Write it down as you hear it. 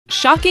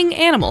Shocking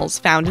animals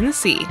found in the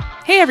sea.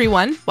 Hey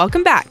everyone,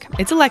 welcome back.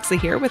 It's Alexa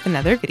here with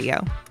another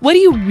video. What do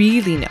you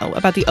really know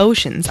about the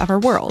oceans of our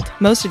world?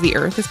 Most of the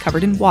Earth is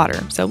covered in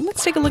water, so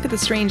let's take a look at the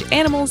strange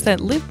animals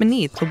that live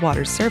beneath the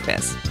water's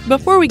surface.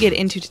 Before we get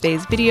into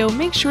today's video,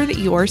 make sure that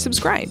you are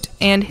subscribed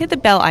and hit the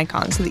bell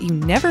icon so that you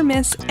never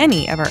miss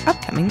any of our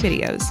upcoming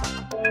videos.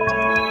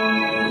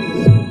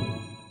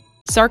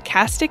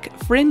 Sarcastic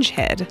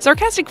fringehead.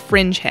 Sarcastic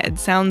fringehead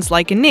sounds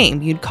like a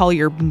name you'd call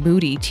your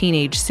moody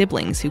teenage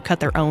siblings who cut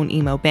their own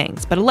emo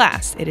bangs, but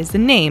alas, it is the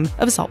name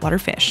of a saltwater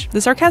fish.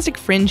 The sarcastic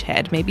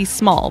fringehead may be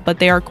small, but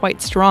they are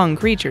quite strong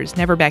creatures,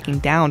 never backing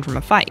down from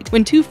a fight.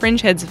 When two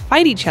fringeheads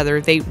fight each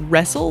other, they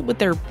wrestle with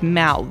their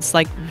mouths,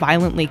 like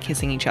violently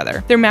kissing each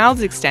other. Their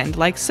mouths extend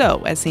like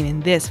so, as seen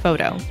in this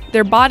photo.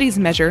 Their bodies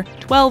measure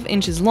 12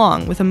 inches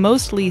long, with a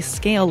mostly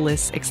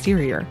scaleless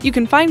exterior. You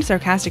can find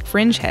sarcastic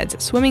fringeheads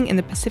swimming in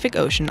the Pacific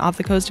Ocean off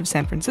the coast of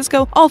San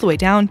Francisco all the way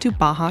down to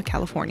Baja,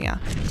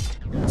 California.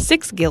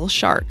 Six-gill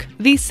shark.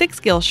 The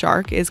six-gill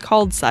shark is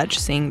called such,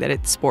 seeing that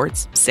it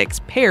sports 6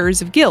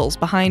 pairs of gills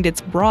behind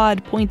its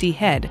broad, pointy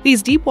head.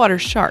 These deep-water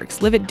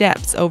sharks live at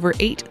depths over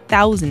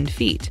 8,000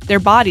 feet. Their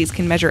bodies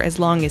can measure as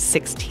long as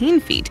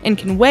 16 feet and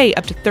can weigh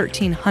up to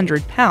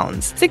 1,300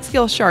 pounds.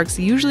 Six-gill sharks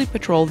usually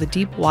patrol the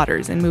deep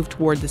waters and move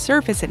toward the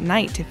surface at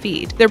night to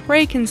feed. Their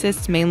prey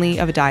consists mainly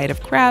of a diet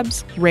of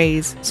crabs,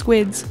 rays,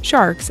 squids,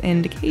 sharks,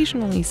 and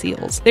occasionally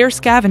seals. They are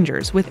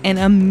scavengers with an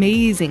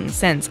amazing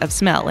sense of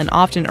smell and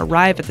often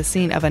arrive at the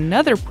scene of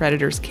another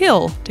predator's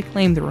kill to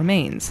claim the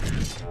remains.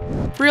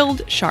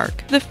 Frilled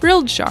shark. The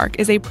frilled shark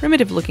is a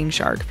primitive-looking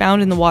shark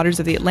found in the waters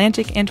of the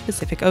Atlantic and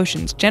Pacific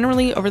Oceans,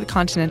 generally over the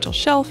continental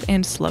shelf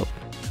and slope.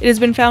 It has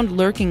been found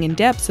lurking in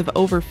depths of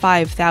over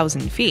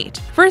 5,000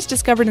 feet. First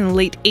discovered in the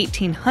late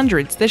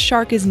 1800s, this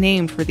shark is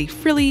named for the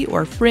frilly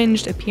or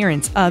fringed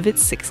appearance of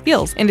its 6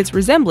 gills and its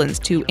resemblance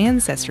to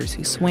ancestors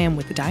who swam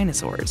with the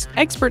dinosaurs.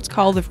 Experts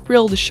call the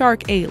frilled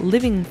shark a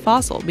living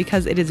fossil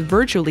because it is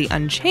virtually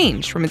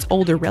unchanged from its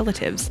older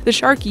relatives. The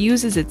shark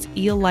uses its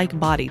eel-like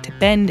body to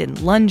bend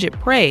and lunge at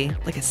prey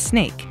like a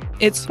snake.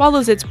 It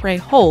swallows its prey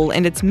whole,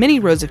 and its many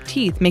rows of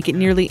teeth make it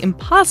nearly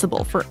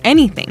impossible for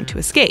anything to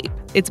escape.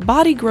 Its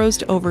body grows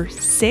to over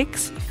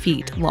 6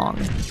 feet long.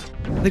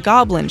 The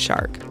goblin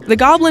shark. The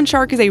goblin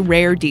shark is a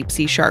rare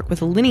deep-sea shark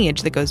with a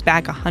lineage that goes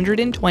back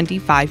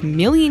 125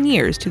 million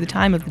years to the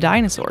time of the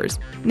dinosaurs.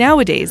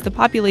 Nowadays, the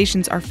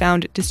populations are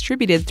found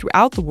distributed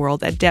throughout the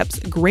world at depths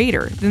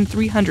greater than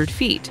 300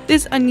 feet.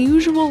 This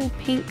unusual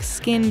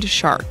pink-skinned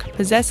shark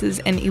possesses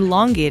an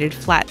elongated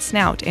flat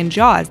snout and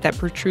jaws that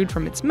protrude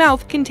from its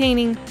mouth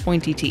containing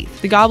pointy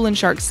teeth. The goblin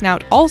shark's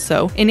snout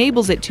also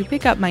enables it to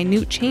pick up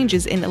minute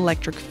changes in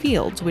electric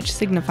fields, which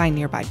signify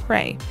nearby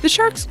prey. The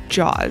shark's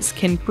jaws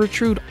can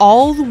protrude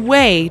all the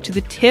way to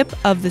the tip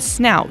of the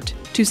snout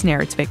to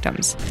snare its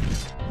victims.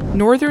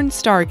 Northern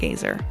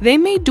stargazer. They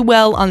may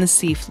dwell on the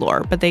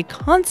seafloor, but they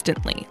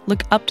constantly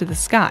look up to the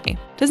sky.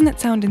 Doesn't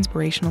that sound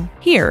inspirational?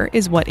 Here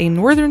is what a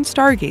northern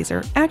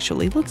stargazer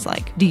actually looks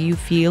like. Do you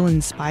feel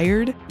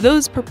inspired?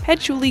 Those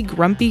perpetually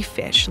grumpy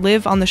fish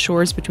live on the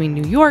shores between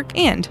New York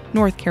and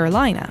North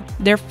Carolina.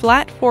 Their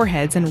flat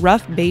foreheads and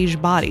rough beige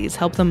bodies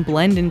help them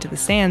blend into the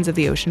sands of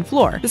the ocean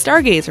floor. The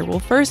stargazer will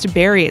first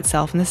bury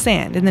itself in the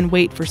sand and then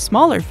wait for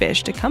smaller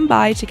fish to come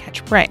by to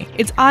catch prey.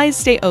 Its eyes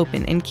stay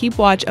open and keep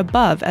watch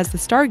above as the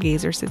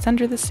stargazer sits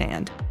under the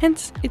sand,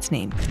 hence its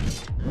name.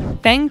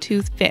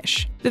 Fang-toothed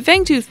fish. The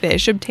fang-toothed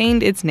fish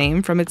obtained its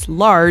name from its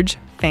large,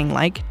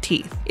 fang-like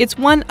teeth. It's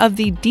one of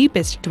the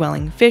deepest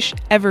dwelling fish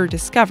ever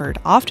discovered,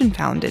 often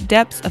found at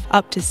depths of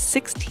up to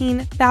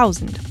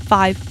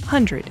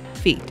 16,500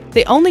 feet.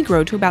 They only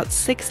grow to about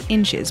 6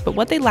 inches, but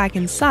what they lack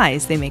in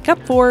size they make up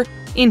for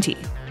in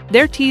teeth.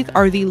 Their teeth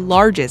are the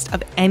largest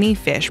of any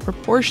fish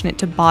proportionate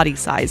to body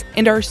size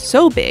and are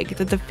so big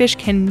that the fish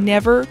can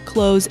never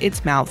close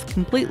its mouth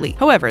completely.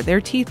 However,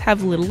 their teeth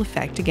have little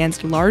effect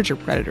against larger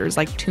predators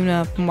like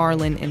tuna,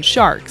 marlin, and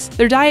sharks.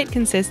 Their diet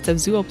consists of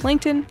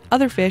zooplankton,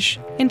 other fish,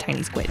 and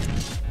tiny squid.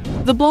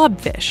 The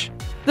blobfish.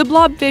 The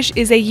blobfish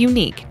is a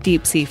unique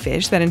deep-sea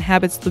fish that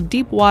inhabits the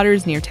deep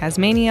waters near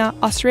Tasmania,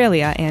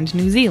 Australia, and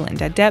New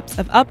Zealand at depths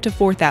of up to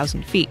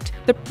 4,000 feet.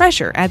 The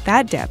pressure at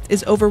that depth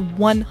is over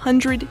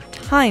 100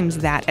 times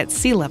that at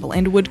sea level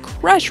and would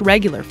crush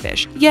regular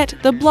fish, yet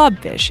the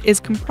blobfish is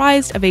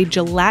comprised of a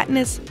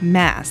gelatinous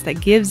mass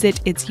that gives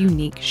it its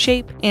unique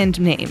shape and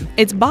name.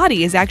 Its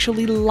body is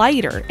actually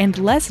lighter and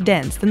less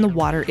dense than the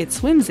water it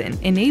swims in,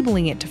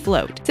 enabling it to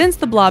float. Since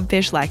the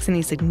blobfish lacks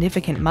any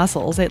significant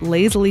muscles, it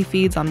lazily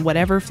feeds on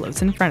whatever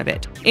floats in front of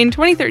it. In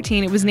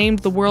 2013, it was named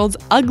the world's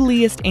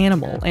ugliest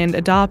animal and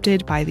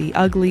adopted by the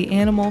Ugly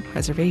Animal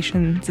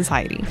Preservation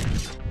Society.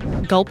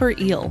 Gulper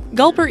eel.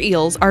 Gulper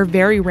eels are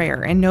very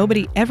rare, and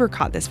nobody ever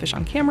caught this fish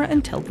on camera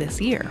until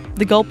this year.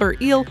 The gulper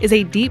eel is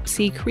a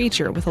deep-sea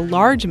creature with a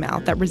large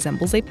mouth that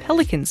resembles a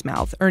pelican's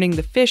mouth, earning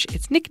the fish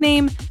its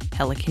nickname,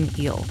 pelican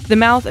eel. The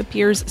mouth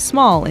appears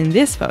small in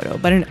this photo,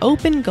 but an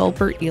open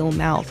gulper eel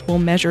mouth will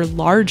measure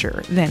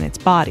larger than its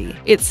body.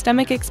 Its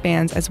stomach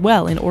expands as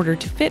well in order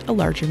to fit a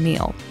larger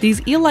meal.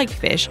 These eel-like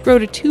fish grow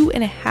to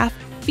 2.5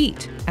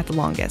 feet at the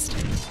longest.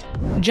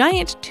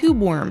 Giant tube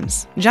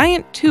worms.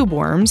 Giant tube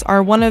worms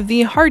are one of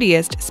the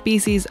hardiest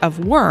species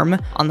of worm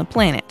on the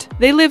planet.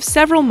 They live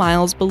several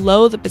miles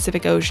below the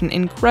Pacific Ocean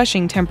in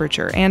crushing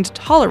temperature and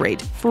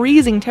tolerate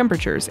freezing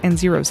temperatures and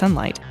zero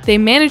sunlight. They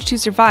manage to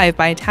survive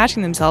by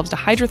attaching themselves to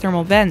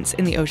hydrothermal vents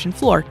in the ocean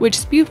floor, which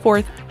spew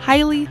forth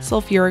highly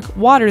sulfuric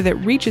water that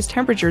reaches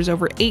temperatures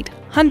over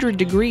 800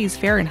 degrees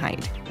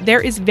Fahrenheit.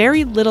 There is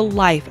very little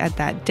life at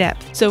that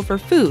depth, so for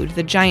food,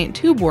 the giant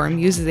tube worm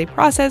uses a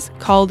process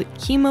called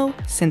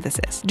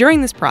chemosynthesis.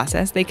 During this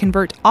process, they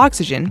convert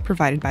oxygen,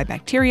 provided by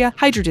bacteria,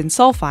 hydrogen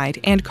sulfide,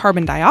 and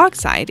carbon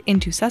dioxide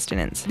into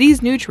sustenance.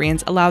 These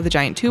nutrients allow the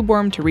giant tube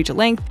worm to reach a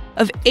length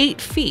of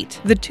 8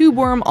 feet. The tube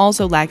worm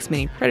also lacks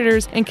many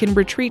predators and can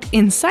retreat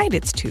inside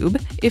its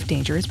tube if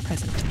danger is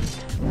present.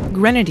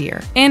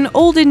 Grenadier. An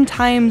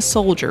olden-time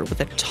soldier with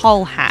a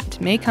tall hat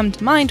may come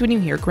to mind when you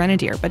hear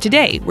grenadier, but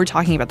today we're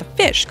talking about the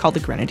fish called the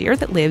grenadier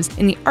that lives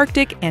in the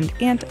Arctic and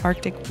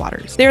Antarctic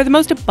waters. They are the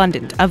most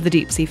abundant of the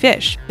deep-sea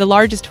fish. The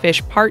largest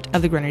fish part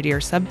of the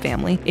grenadier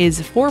subfamily is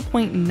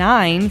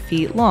 4.9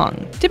 feet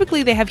long.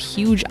 Typically, they have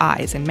huge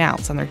eyes and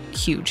mouths on their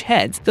huge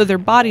heads, though their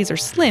bodies are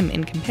slim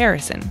in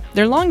comparison.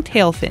 Their long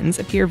tail fins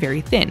appear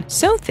very thin,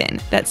 so thin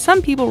that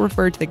some people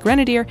refer to the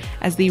grenadier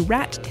as the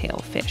rat tail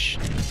fish.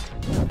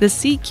 The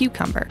sea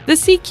cucumber. The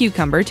sea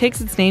cucumber takes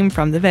its name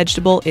from the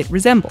vegetable it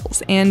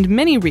resembles, and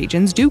many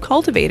regions do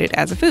cultivate it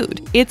as a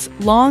food. Its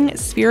long,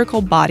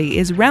 spherical body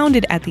is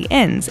rounded at the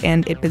ends,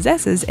 and it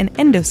possesses an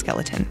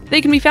endoskeleton.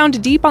 They can be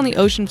found deep on the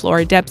ocean floor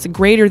at depths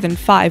greater than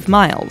 5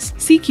 miles.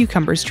 Sea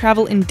cucumbers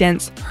travel in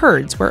dense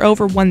herds where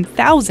over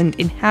 1,000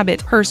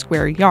 inhabit per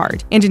square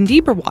yard, and in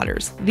deeper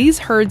waters, these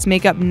herds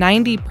make up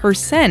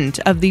 90%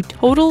 of the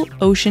total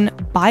ocean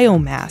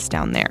biomass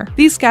down there.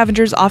 These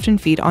scavengers often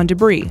feed on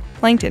debris,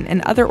 plankton,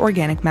 and other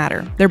organic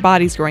matter, their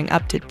bodies growing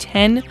up to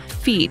 10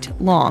 feet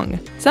long.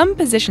 Some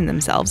position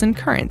themselves in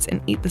currents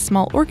and eat the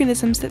small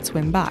organisms that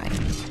swim by.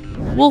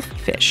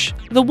 Wolffish.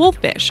 The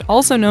wolffish,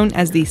 also known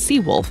as the sea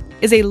wolf,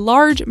 is a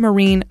large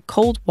marine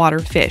cold water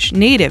fish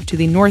native to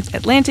the North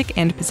Atlantic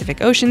and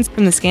Pacific Oceans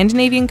from the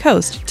Scandinavian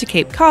coast to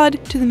Cape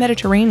Cod to the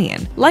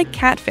Mediterranean. Like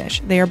catfish,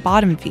 they are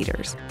bottom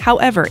feeders.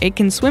 However, it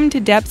can swim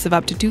to depths of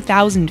up to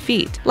 2,000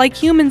 feet. Like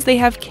humans, they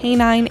have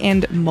canine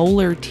and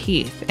molar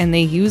teeth, and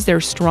they use their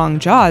strong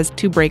jaws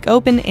to break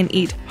open and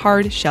eat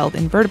hard-shelled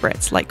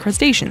invertebrates like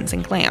crustaceans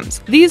and clams.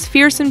 These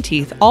fearsome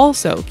teeth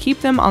also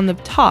keep them on the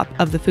top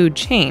of the food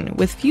chain,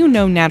 with few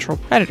known natural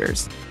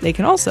predators. They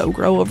can also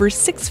grow over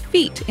 6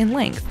 feet in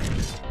length.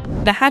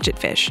 The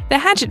hatchetfish. The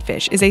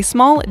hatchetfish is a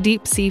small,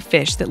 deep-sea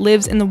fish that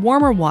lives in the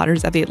warmer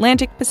waters of the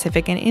Atlantic,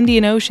 Pacific, and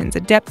Indian Oceans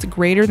at depths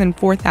greater than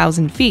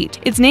 4,000 feet.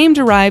 Its name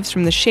derives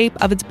from the shape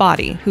of its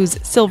body, whose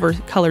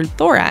silver-colored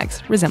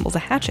thorax resembles a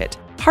hatchet.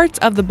 Parts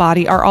of the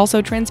body are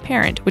also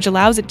transparent, which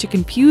allows it to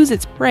confuse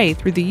its prey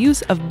through the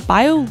use of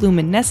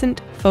bioluminescent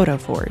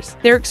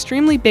photophores. Their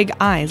extremely big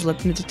eyes let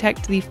them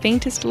detect the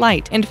faintest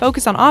light and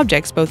focus on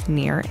objects both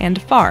near and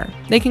far.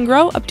 They can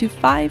grow up to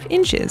 5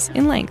 inches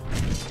in length.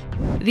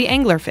 The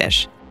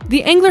anglerfish.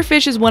 The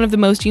anglerfish is one of the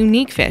most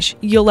unique fish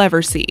you'll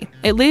ever see.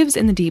 It lives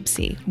in the deep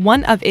sea.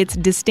 One of its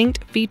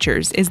distinct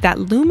features is that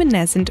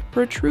luminescent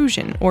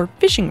protrusion, or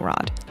fishing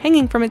rod,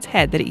 hanging from its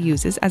head that it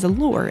uses as a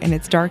lure in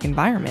its dark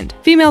environment.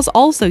 Females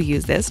also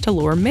use this to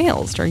lure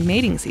males during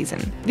mating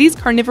season. These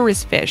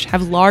carnivorous fish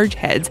have large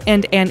heads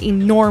and an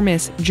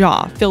enormous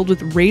jaw filled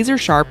with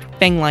razor-sharp,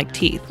 fang-like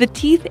teeth. The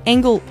teeth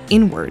angle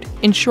inward,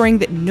 ensuring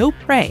that no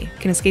prey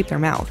can escape their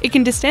mouth. It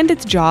can distend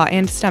its jaw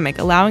and stomach,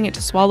 allowing it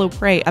to swallow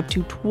prey up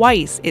to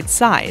twice its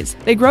size.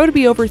 They grow to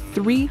be over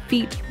 3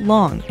 feet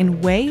long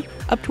and weigh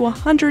up to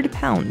 100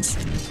 pounds.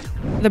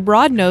 The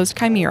broad-nosed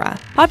chimera.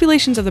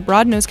 Populations of the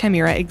broad-nosed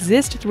chimera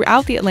exist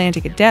throughout the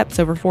Atlantic at depths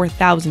over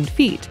 4,000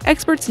 feet.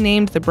 Experts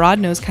named the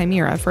broad-nosed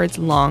chimera for its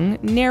long,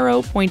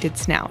 narrow, pointed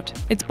snout.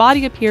 Its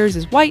body appears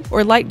as white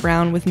or light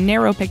brown with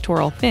narrow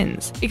pectoral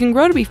fins. It can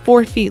grow to be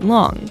 4 feet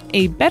long.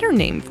 A better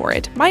name for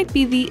it might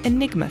be the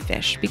enigma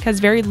fish, because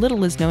very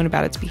little is known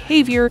about its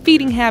behavior,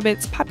 feeding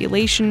habits,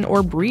 population,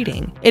 or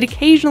breeding. It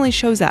occasionally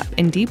shows up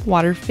in deep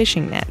water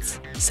fishing nets.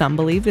 Some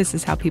believe this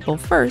is how people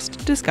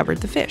first discovered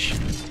the fish.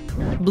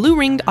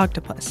 Blue-ringed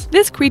octopus.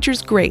 This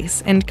creature's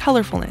grace and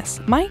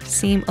colorfulness might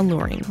seem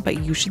alluring,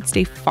 but you should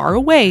stay far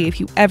away if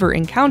you ever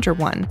encounter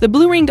one. The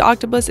blue-ringed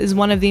octopus is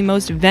one of the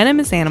most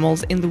venomous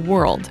animals in the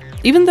world.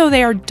 Even though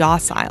they are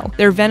docile,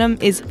 their venom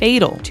is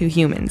fatal to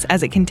humans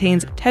as it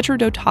contains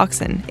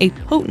tetrodotoxin, a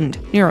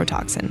potent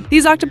neurotoxin.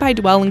 These octopi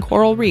dwell in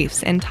coral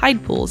reefs and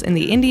tide pools in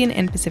the Indian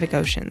and Pacific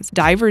Oceans.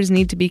 Divers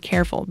need to be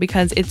careful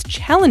because it's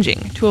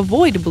challenging to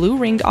avoid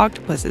blue-ringed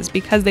octopuses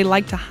because they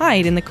like to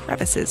hide in the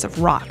crevices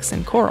of rocks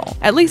and coral.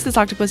 At least this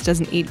octopus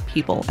doesn't eat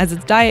people, as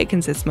its diet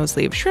consists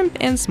mostly of shrimp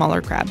and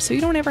smaller crabs, so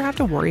you don't ever have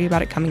to worry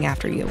about it coming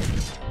after you.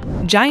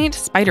 Giant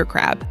spider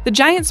crab. The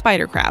giant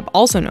spider crab,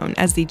 also known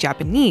as the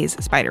Japanese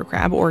spider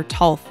crab or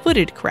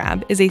tall-footed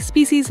crab, is a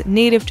species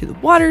native to the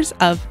waters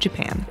of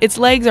Japan. Its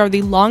legs are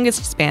the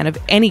longest span of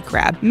any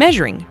crab,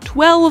 measuring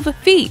 12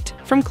 feet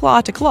from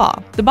claw to claw.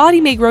 The body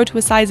may grow to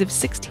a size of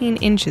 16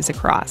 inches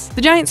across.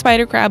 The giant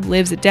spider crab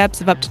lives at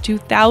depths of up to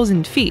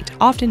 2,000 feet,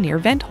 often near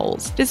vent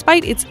holes.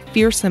 Despite its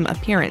fearsome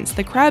appearance,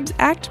 the crabs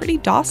act pretty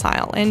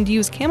docile and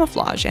use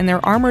camouflage and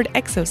their armored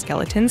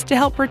exoskeletons to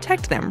help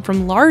protect them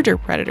from larger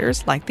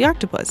predators like the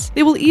octopus.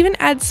 They will even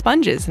add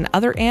sponges and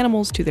other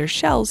animals to their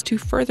shells to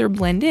further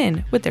blend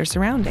in with their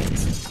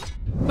surroundings.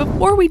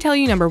 Before we tell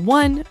you number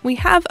 1, we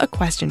have a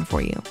question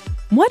for you.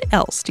 What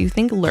else do you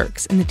think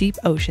lurks in the deep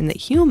ocean that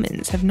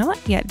humans have not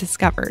yet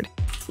discovered?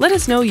 Let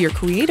us know your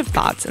creative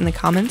thoughts in the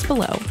comments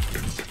below.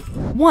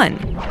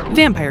 1.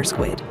 Vampire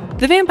squid.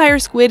 The vampire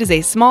squid is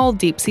a small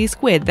deep-sea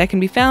squid that can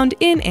be found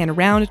in and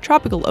around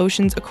tropical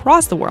oceans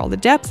across the world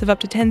at depths of up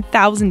to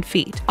 10,000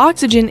 feet.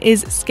 Oxygen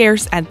is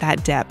scarce at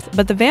that depth,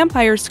 but the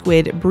vampire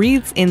squid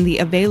breathes in the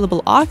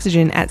available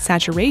oxygen at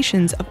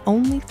saturations of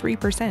only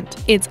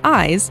 3%. Its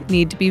eyes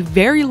need to be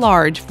very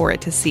large for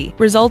it to see,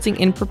 resulting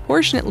in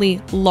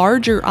proportionately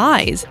larger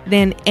eyes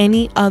than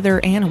any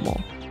other animal.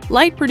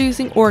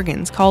 Light-producing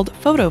organs called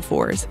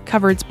photophores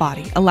cover its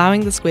body,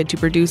 allowing the squid to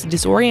produce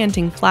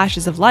disorienting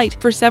flashes of light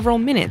for several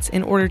minutes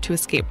in order to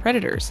escape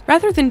predators.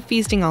 Rather than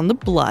feasting on the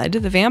blood,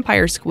 the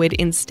vampire squid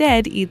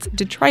instead eats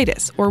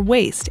detritus, or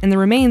waste, and the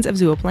remains of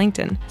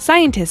zooplankton.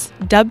 Scientists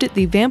dubbed it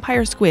the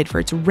vampire squid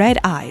for its red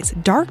eyes,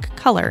 dark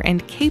color,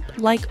 and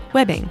cape-like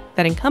webbing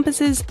that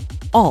encompasses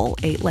all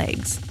 8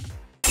 legs.